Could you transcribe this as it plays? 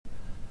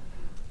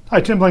Hi,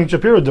 Tim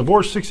Blankenship here with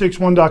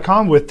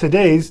Divorce661.com with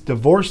today's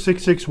Divorce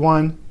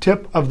 661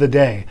 tip of the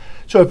day.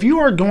 So if you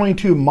are going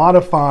to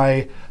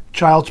modify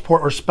child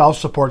support or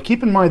spouse support,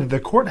 keep in mind that the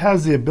court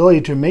has the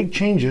ability to make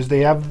changes.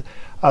 They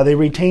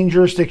retain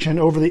jurisdiction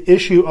over the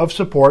issue of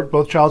support,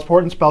 both child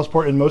support and spouse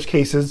support in most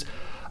cases.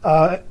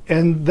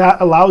 And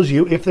that allows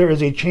you, if there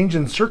is a change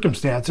in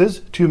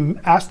circumstances, to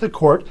ask the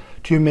court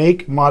to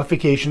make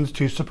modifications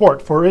to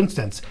support. For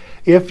instance,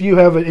 if you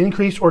have an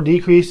increase or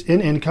decrease in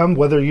income,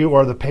 whether you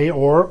are the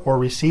payor or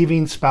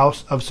receiving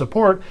spouse of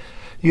support,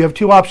 you have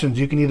two options.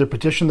 You can either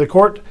petition the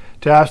court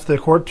to ask the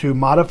court to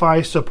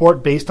modify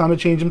support based on a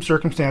change in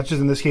circumstances.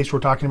 In this case, we're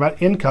talking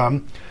about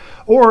income.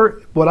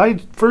 Or what I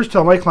first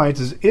tell my clients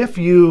is if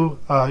you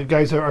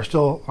guys are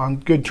still on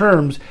good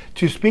terms,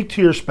 to speak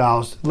to your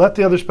spouse, let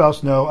the other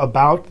spouse know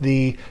about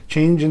the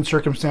change in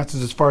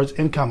circumstances as far as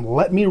income.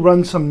 Let me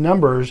run some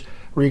numbers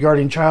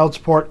regarding child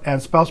support and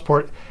spouse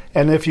support.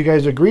 And if you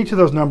guys agree to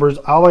those numbers,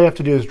 all I have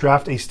to do is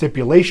draft a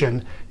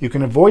stipulation. You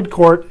can avoid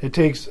court. It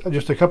takes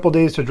just a couple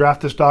days to draft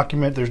this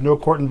document. There's no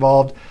court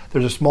involved.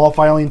 There's a small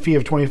filing fee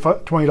of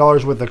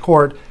 $20 with the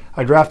court.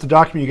 I draft the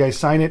document, you guys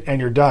sign it, and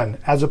you're done.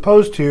 As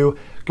opposed to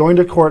going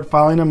to court,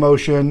 filing a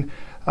motion,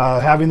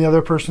 having the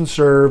other person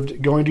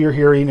served, going to your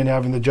hearing, and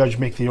having the judge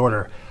make the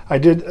order. I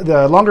did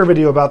the longer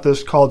video about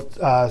this called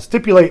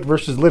Stipulate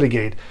versus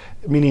Litigate,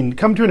 meaning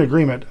come to an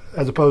agreement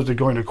as opposed to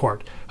going to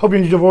court. Hope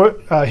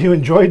you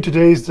enjoyed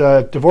today's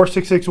Divorce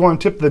 661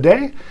 tip of the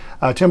day.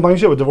 Tim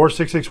Blankenship with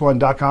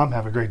Divorce661.com.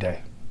 Have a great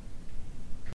day.